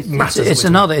other matters? It's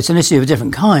an issue of a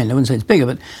different kind. I wouldn't say it's bigger,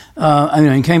 but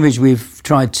in Cambridge we've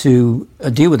tried to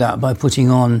deal with that by putting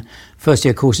on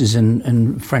first-year courses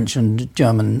in French and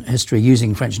German history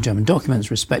using French and German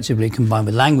documents, respectively, combined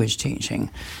with language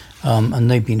teaching, and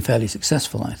they've been fairly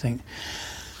successful, I think.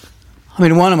 I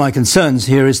mean, one of my concerns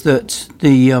here is that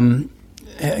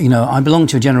I belong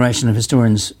to a generation of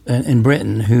historians in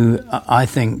Britain who I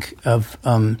think have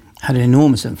had an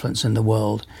enormous influence in the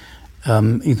world.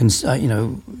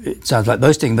 It sounds like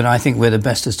boasting, but I think we're the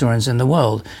best historians in the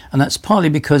world. And that's partly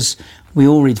because we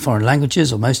all read foreign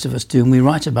languages, or most of us do, and we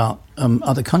write about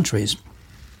other countries.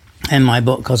 In my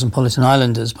book, Cosmopolitan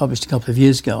Islanders, published a couple of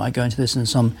years ago, I go into this in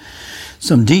some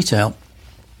detail.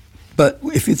 But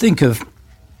if you think of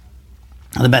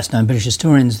the best-known British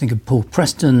historians, think of Paul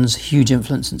Preston's huge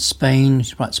influence in Spain,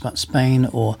 he writes about Spain,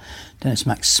 or Dennis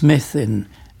Mack Smith in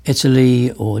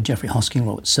Italy, or Geoffrey Hosking,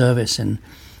 Robert Service in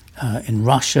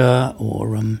Russia,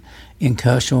 or Ian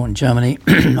Kershaw in Germany,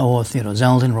 or Theodore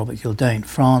Zeldin, Robert Gilday in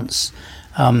France.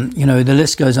 The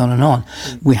list goes on and on.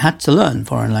 We had to learn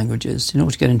foreign languages in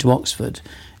order to get into Oxford.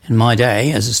 In my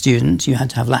day, as a student, you had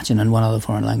to have Latin and one other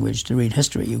foreign language to read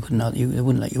history. They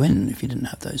wouldn't let you in if you didn't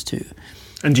have those two.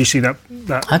 And do you see that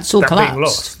all collapsed? Being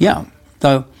lost? Yeah.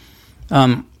 Though,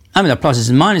 there are pluses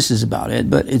and minuses about it,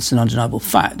 but it's an undeniable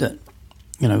fact that,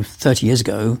 30 years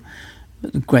ago,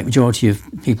 the great majority of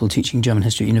people teaching German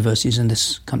history at universities in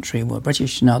this country were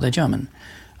British. Now they're German.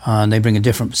 They bring a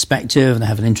different perspective, and they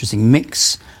have an interesting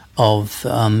mix of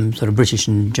sort of British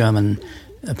and German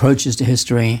approaches to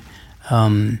history.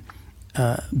 But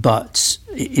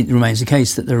it remains the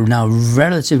case that there are now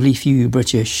relatively few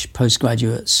British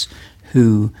postgraduates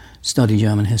who study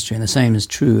German history, and the same is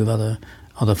true of other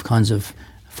kinds of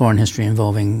foreign history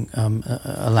involving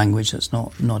a language that's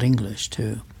not English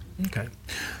too. Okay.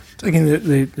 Taking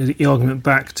the argument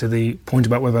back to the point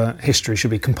about whether history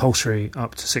should be compulsory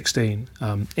up to 16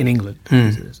 in England,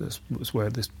 that's where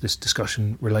this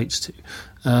discussion relates to.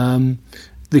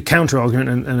 The counter-argument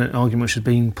and an argument which has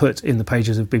been put in the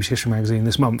pages of BBC History magazine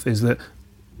this month is that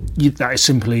that is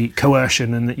simply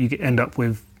coercion, and that you end up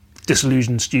with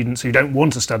disillusioned students who don't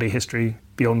want to study history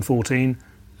beyond 14,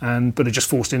 but are just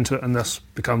forced into it and thus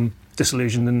become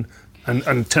disillusioned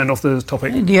and turned off the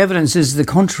topic. The evidence is the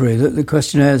contrary, that the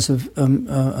questionnaires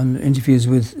and interviews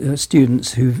with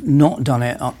students who've not done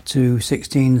it up to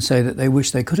 16 say that they wish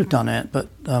they could have done it, but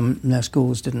their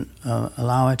schools didn't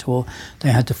allow it, or they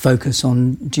had to focus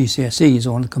on GCSEs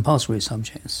or on the compulsory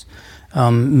subjects.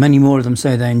 Many more of them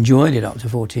say they enjoyed it up to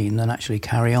 14 than actually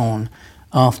carry on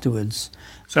afterwards.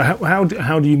 So how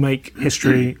do you make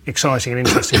history exciting and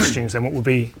interesting to students then? What would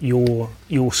be your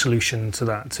solution to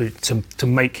that, to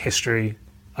make history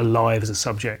alive as a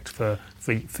subject for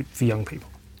young people?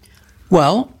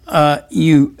 Well,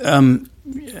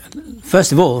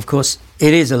 first of all, of course,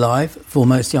 it is alive for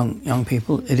most young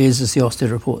people. It is, as the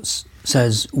Ofsted report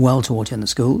says, well taught in the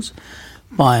schools.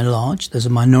 By and large, there's a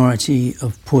minority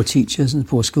of poor teachers and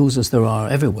poor schools, as there are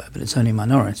everywhere, but it's only a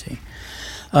minority.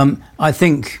 I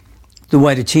think the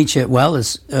way to teach it well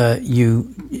is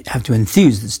you have to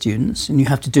enthuse the students, and you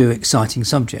have to do exciting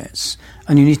subjects.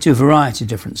 And you need to do a variety of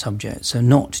different subjects, so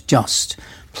not just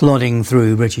plodding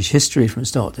through British history from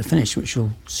start to finish, which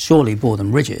will surely bore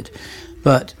them rigid,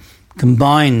 but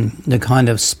combine the kind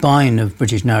of spine of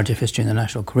British narrative history in the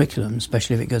national curriculum,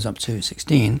 especially if it goes up to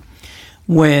 16,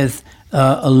 with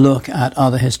a look at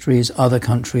other histories, other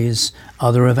countries,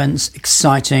 other events,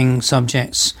 exciting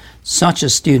subjects, such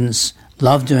as students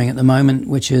love doing at the moment,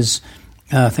 which is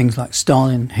things like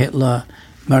Stalin, Hitler,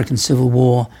 American Civil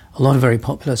War, a lot of very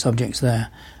popular subjects there,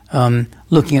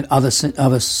 looking at other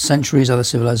centuries, other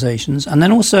civilizations, and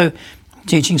then also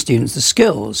teaching students the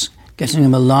skills, getting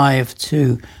them alive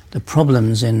to the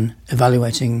problems in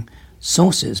evaluating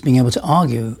sources, being able to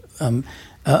argue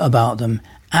about them,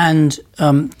 and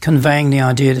conveying the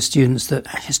idea to students that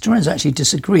historians actually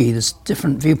disagree. There's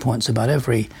different viewpoints about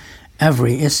every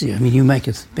issue. I mean, you make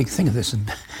a big thing of this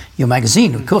in your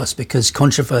magazine, of course, because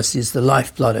controversy is the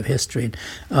lifeblood of history.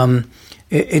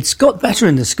 It's got better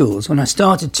in the schools. When I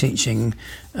started teaching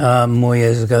more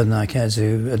years ago than I care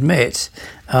to admit,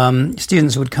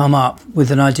 students would come up with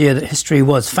an idea that history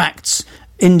was facts,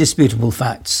 indisputable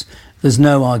facts. There's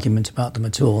no argument about them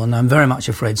at all. And I'm very much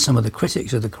afraid some of the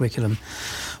critics of the curriculum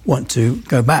want to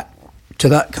go back to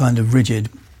that kind of rigid,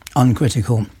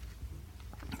 uncritical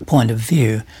point of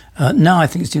view. Now I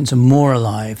think students are more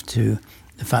alive to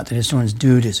the fact that historians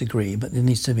do disagree, but there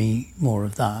needs to be more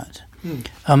of that.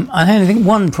 I think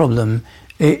one problem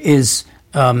is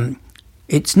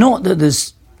it's not that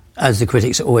there's, as the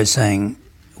critics are always saying,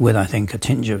 with I think a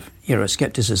tinge of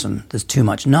Euroscepticism, there's too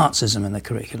much Nazism in the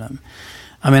curriculum.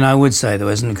 I mean, I would say there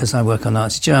isn't because I work on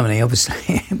Nazi Germany,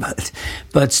 obviously,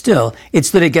 but still, it's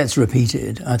that it gets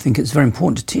repeated. I think it's very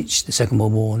important to teach the Second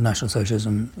World War, National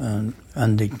Socialism,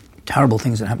 and the terrible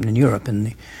things that happened in Europe in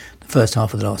the first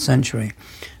half of the last century.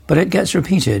 But it gets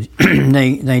repeated.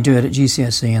 They do it at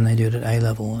GCSE and they do it at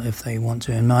A-level if they want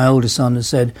to. And my oldest son has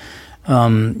said,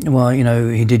 well, you know,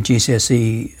 he did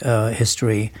GCSE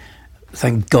history.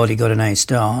 Thank God he got an A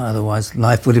star, otherwise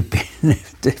life would have been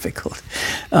difficult.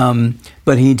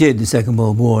 But he did the Second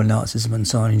World War and Nazism and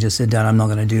so on. He just said, Dad, I'm not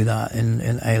going to do that in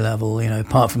A-level. You know,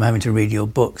 apart from having to read your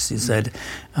books, he said,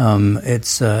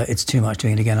 it's too much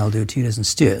doing it again. I'll do Tudors and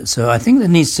Stuarts. So I think there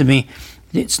needs to be,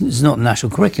 it's not the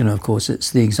national curriculum, of course,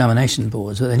 it's the examination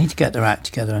boards, but they need to get their act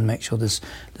together and make sure there's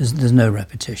no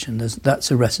repetition. That's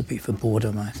a recipe for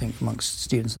boredom, I think, amongst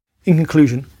students. In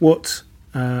conclusion, what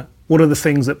are the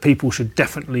things that people should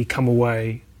definitely come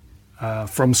away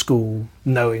from school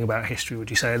knowing about history, would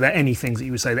you say? Are there any things that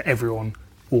you would say that everyone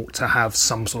ought to have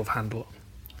some sort of handle on?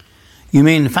 You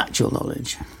mean factual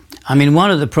knowledge? I mean,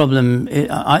 one of the problems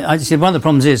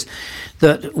is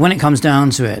that when it comes down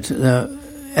to it,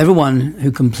 everyone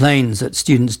who complains that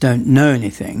students don't know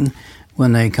anything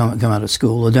when they come out of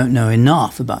school or don't know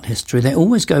enough about history, they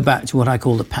always go back to what I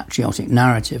call the patriotic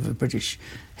narrative of British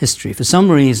history. For some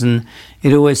reason,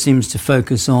 it always seems to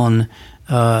focus on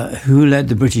who led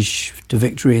the British to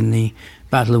victory in the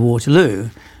Battle of Waterloo.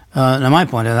 Now, my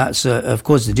point of that's, of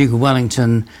course, the Duke of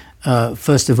Wellington,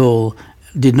 first of all,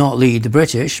 did not lead the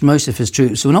British. Most of his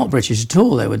troops were not British at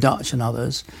all. They were Dutch and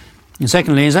others. And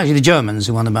secondly, it's actually the Germans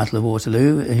who won the Battle of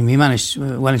Waterloo.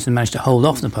 Wellington managed to hold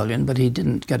off Napoleon, but he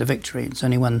didn't get a victory. It's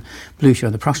only when Blucher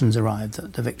and the Prussians arrived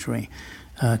that the victory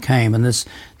came. And that's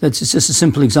just a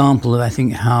simple example of, I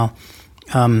think, how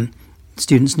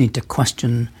students need to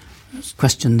question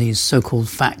these so-called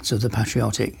facts of the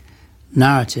patriotic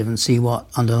narrative and see what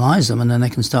underlies them, and then they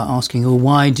can start asking, well,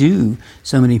 why do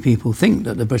so many people think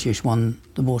that the British won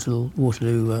the Battle of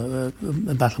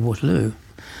Waterloo?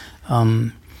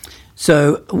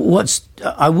 So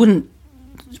I wouldn't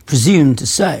presume to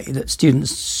say that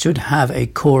students should have a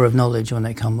core of knowledge when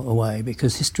they come away,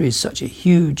 because history is such a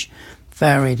huge,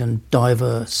 varied and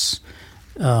diverse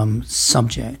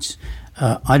subject.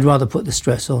 I'd rather put the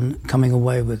stress on coming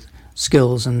away with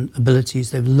skills and abilities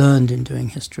they've learned in doing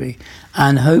history,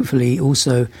 and hopefully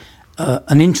also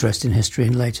an interest in history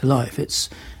in later life. It's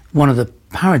one of the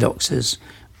paradoxes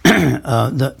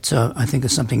that I think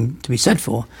is something to be said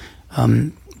for,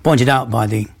 pointed out by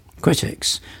the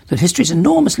critics, that history is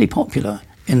enormously popular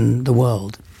in the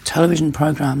world. Television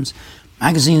programmes,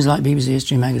 magazines like BBC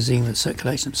History Magazine with a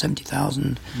circulation of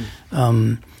 70,000,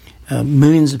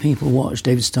 millions of people watch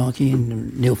David Starkey,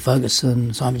 Neil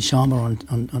Ferguson, Simon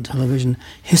Sharma on television.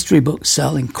 History books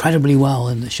sell incredibly well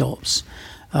in the shops.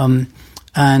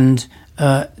 And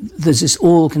there's this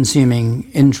all-consuming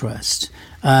interest.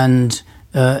 And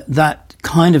that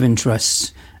kind of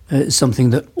interest is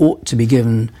something that ought to be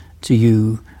given to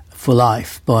you for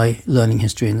life by learning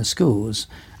history in the schools.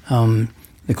 The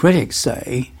critics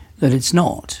say that it's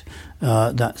not.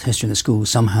 That history in the schools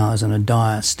somehow is in a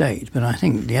dire state. But I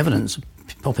think the evidence of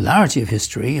popularity of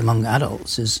history among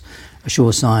adults is a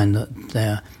sure sign that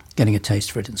they're getting a taste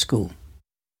for it in school.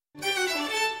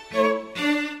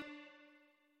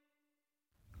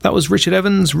 That was Richard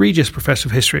Evans, Regius Professor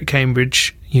of History at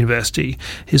Cambridge University.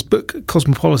 His book,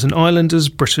 Cosmopolitan Islanders,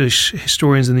 British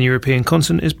Historians in the European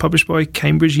Continent, is published by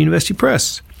Cambridge University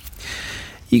Press.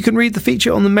 You can read the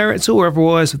feature on the merits or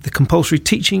otherwise of the compulsory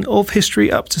teaching of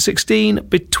history up to 16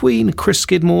 between Chris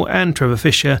Skidmore and Trevor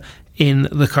Fisher in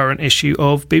the current issue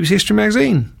of BBC History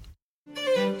Magazine.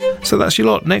 So that's your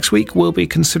lot. Next week we'll be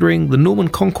considering the Norman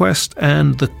Conquest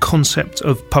and the concept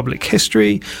of public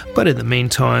history. But in the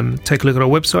meantime, take a look at our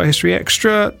website,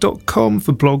 historyextra.com,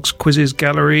 for blogs, quizzes,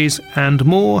 galleries and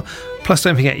more. Plus,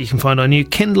 don't forget you can find our new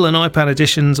Kindle and iPad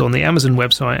editions on the Amazon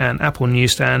website and Apple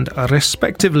newsstand,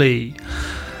 respectively.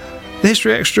 The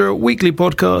History Extra weekly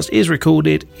podcast is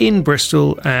recorded in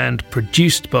Bristol and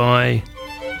produced by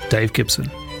Dave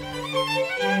Gibson.